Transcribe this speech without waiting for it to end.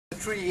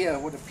tree here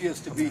what appears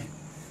to be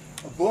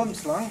a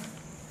boomslang,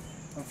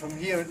 and from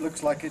here it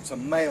looks like it's a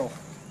male.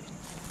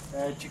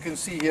 As you can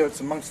see here,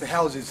 it's amongst the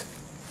houses.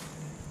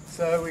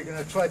 So we're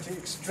going to try to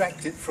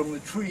extract it from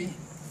the tree,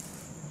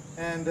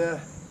 and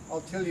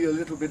I'll tell you a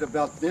little bit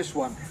about this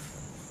one.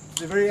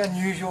 It's a very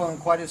unusual and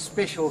quite a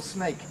special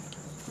snake.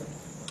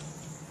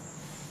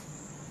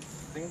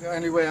 I think the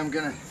only way I'm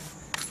going to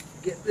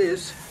get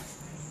this,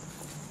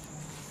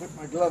 put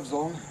my gloves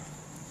on,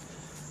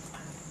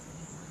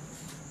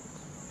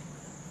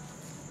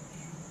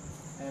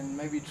 and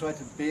maybe try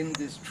to bend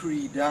this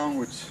tree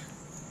downwards.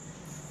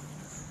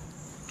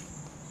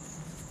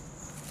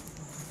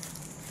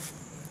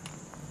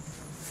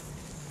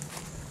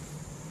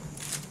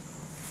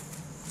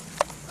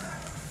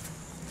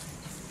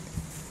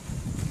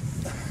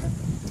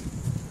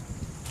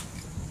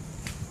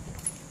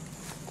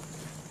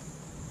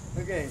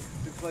 Okay,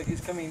 looks like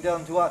he's coming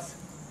down to us.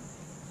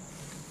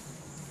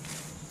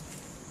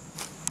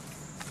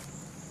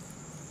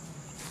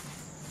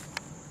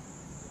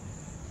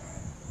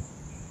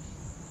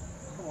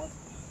 Come on.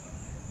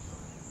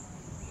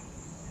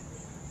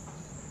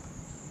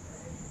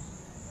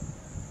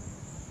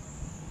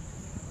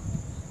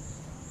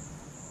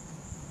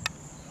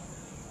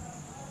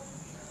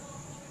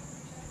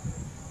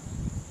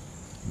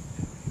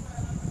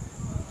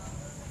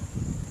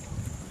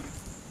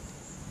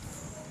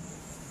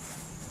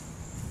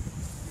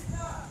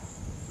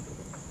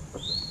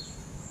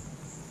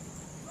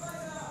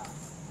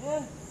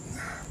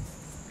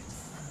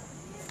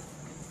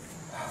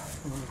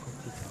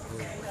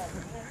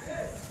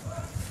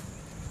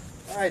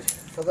 Right,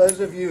 for those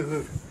of you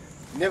who've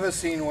never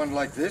seen one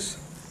like this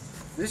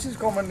is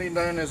commonly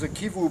known as a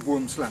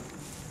kivuensis,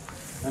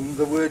 and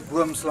the word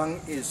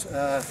boomslang is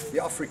the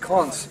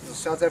Afrikaans, the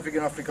South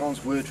African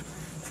Afrikaans word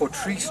for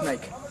tree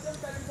snake.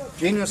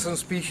 Genus and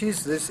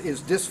species, this is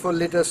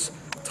Dispholidus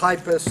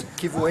typus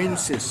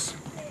kivuensis.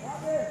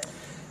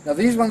 Now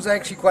these ones are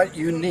actually quite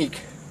unique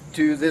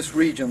to this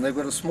region. They've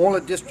got a smaller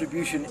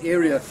distribution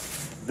area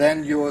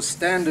than your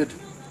standard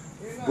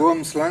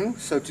boomslang,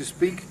 so to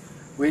speak,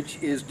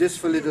 which is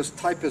Dispholidus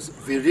typus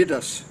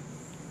viridus.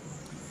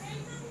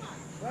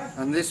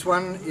 And this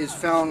one is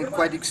found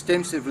quite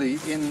extensively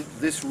in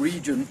this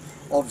region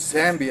of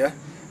Zambia,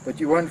 but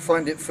you won't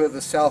find it further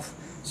south,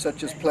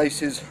 such as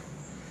places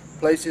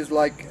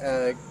like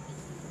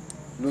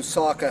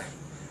Lusaka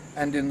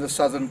and in the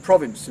southern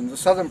province. In the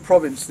southern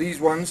province,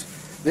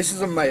 this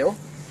is a male,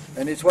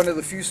 and it's one of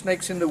the few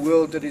snakes in the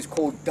world that is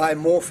called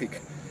dimorphic,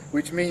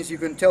 which means you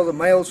can tell the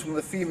males from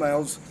the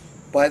females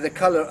by the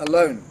color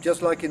alone,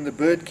 just like in the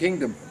bird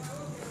kingdom.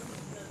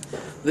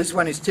 This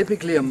one is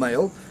typically a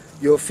male.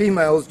 Your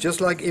females, just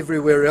like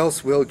everywhere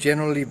else, will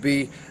generally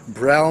be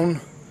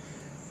brown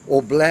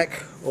or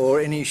black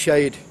or any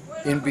shade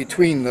in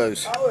between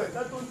those.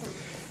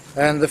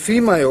 And the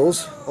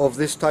females of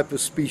this type of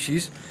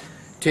species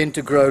tend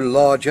to grow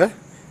larger,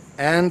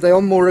 and they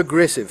are more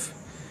aggressive.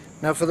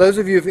 Now, for those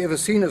of you who've ever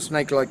seen a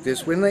snake like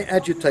this, when they're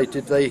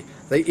agitated, they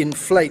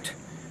inflate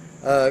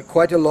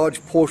quite a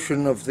large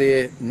portion of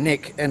their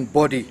neck and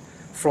body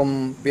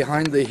from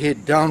behind the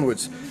head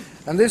downwards.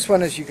 And this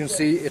one, as you can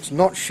see, it's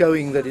not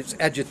showing that it's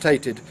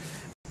agitated.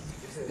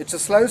 It's a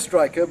slow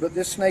striker, but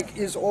this snake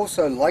is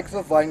also, like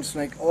the vine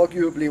snake,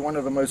 arguably one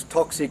of the most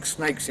toxic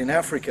snakes in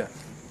Africa.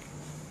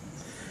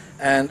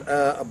 And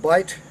a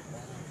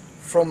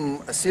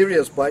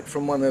serious bite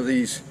from one of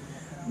these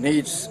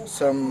needs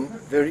some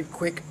very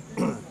quick,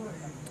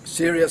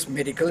 serious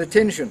medical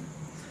attention.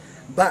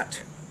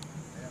 But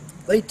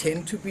they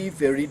tend to be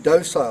very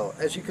docile.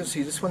 As you can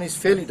see, this one is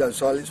fairly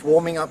docile. It's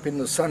warming up in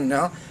the sun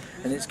now,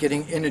 and it's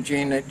getting energy,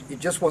 and it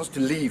just wants to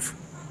leave.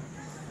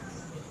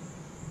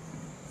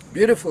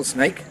 Beautiful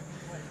snake.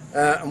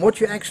 And what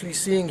you're actually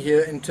seeing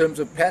here in terms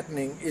of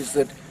patterning is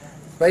that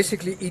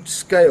basically each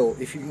scale,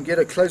 if you can get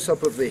a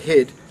close-up of the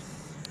head,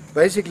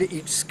 basically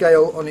each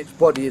scale on its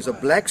body is a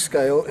black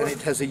scale, and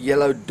it has a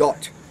yellow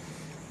dot.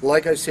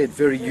 Like I said,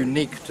 very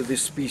unique to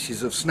this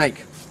species of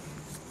snake.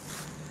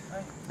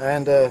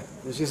 And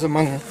this is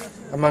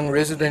among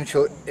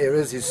residential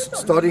areas. Is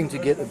starting to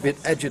get a bit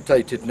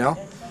agitated now,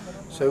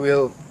 so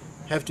we'll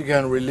have to go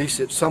and release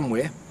it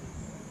somewhere.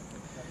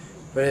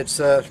 But it's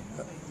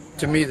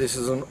to me, this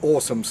is an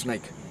awesome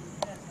snake.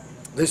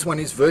 This one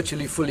is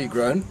virtually fully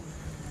grown.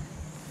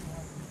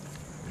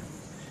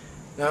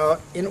 Now,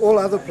 in all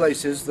other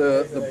places,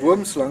 the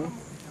boomslang,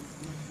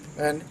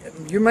 and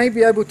you may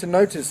be able to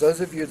notice,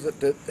 those of you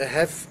that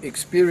have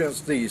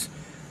experienced these,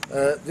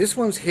 this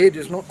one's head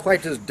is not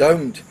quite as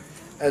domed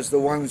as the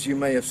ones you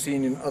may have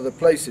seen in other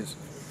places.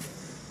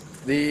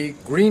 The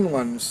green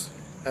ones,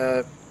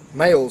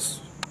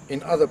 males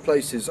in other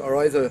places, are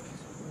either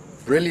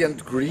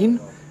brilliant green,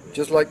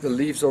 just like the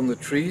leaves on the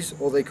trees,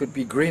 or they could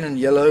be green and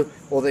yellow,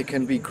 or they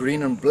can be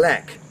green and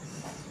black.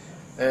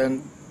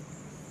 And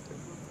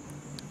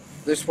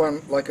this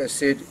one, like I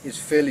said, is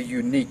fairly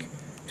unique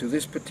to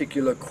this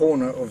particular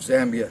corner of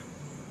Zambia.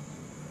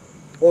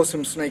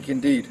 Awesome snake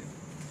indeed.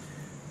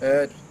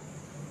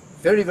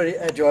 Very, very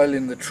agile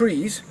in the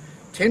trees,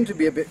 tend to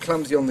be a bit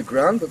clumsy on the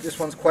ground, but this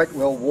one's quite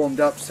well warmed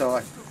up,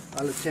 so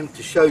I'll attempt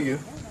to show you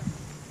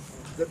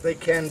that they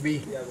can be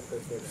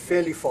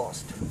fairly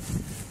fast.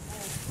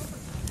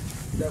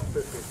 There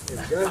we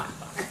go.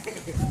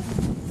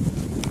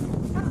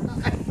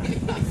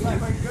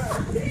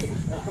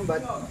 Come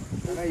back.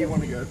 I know you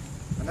want to go.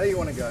 I know you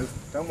want to go.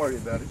 Don't worry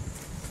about it.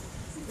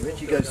 I'll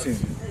let you go soon.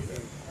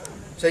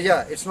 So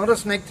yeah, it's not a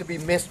snake to be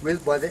messed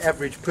with by the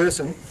average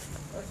person.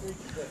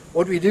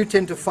 What we do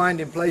tend to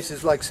find in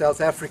places like South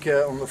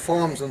Africa, on the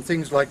farms and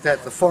things like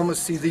that, the farmers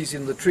see these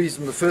in the trees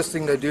and the first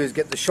thing they do is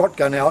get the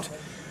shotgun out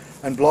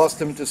and blast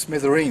them to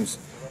smithereens.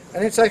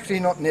 And it's actually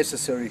not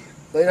necessary.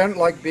 They don't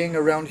like being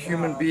around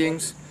human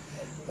beings.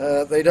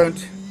 They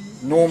don't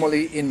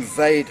normally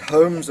invade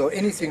homes or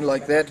anything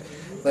like that.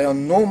 They are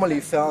normally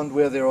found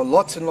where there are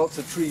lots and lots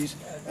of trees.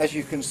 As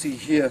you can see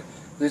here,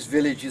 this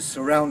village is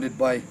surrounded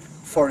by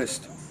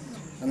forest,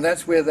 and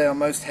that's where they are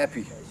most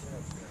happy.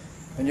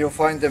 And you'll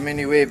find them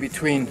anywhere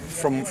between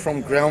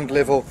from ground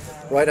level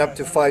right up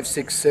to 5,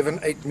 6, 7,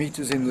 8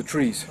 meters in the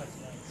trees.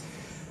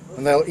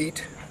 And they'll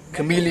eat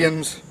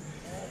chameleons,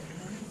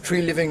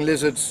 tree-living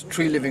lizards,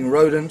 tree-living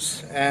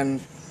rodents,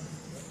 and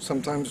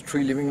sometimes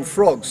tree-living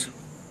frogs.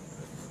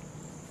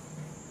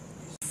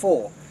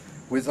 4.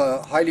 With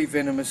highly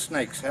venomous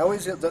snakes. How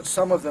is it that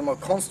some of them are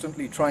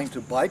constantly trying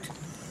to bite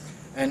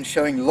and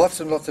showing lots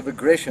and lots of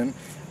aggression,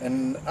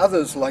 and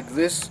others like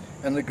this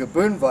and the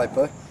gaboon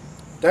viper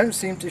don't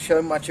seem to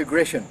show much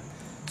aggression?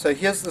 So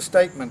here's the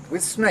statement.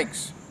 With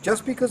snakes,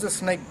 just because a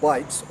snake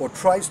bites or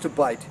tries to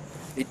bite,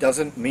 it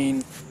doesn't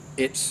mean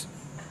it's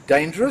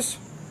dangerous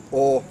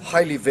or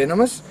highly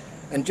venomous.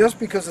 And just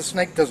because a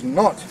snake does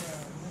not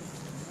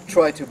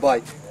try to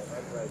bite,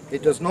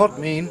 it does not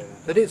mean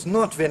that it's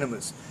not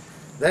venomous.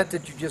 That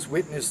you just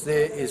witnessed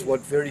there is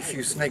what very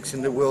few snakes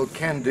in the world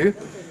can do.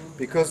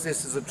 Because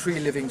this is a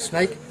tree-living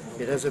snake,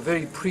 it has a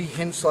very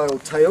prehensile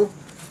tail.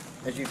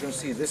 As you can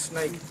see, this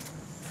snake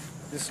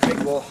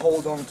will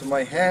hold on to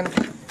my hand,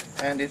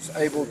 and it's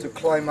able to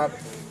climb up.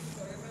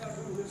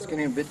 It's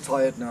getting a bit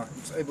tired now.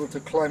 It's able to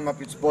climb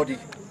up its body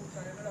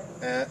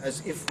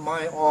as if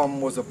my arm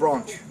was a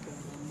branch.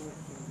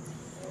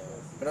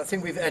 But I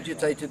think we've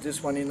agitated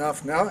this one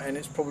enough now, and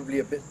it's probably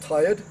a bit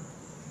tired,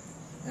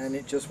 and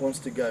it just wants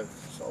to go.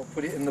 So I'll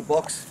put it in the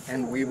box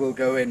and we will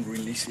go and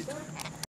release it.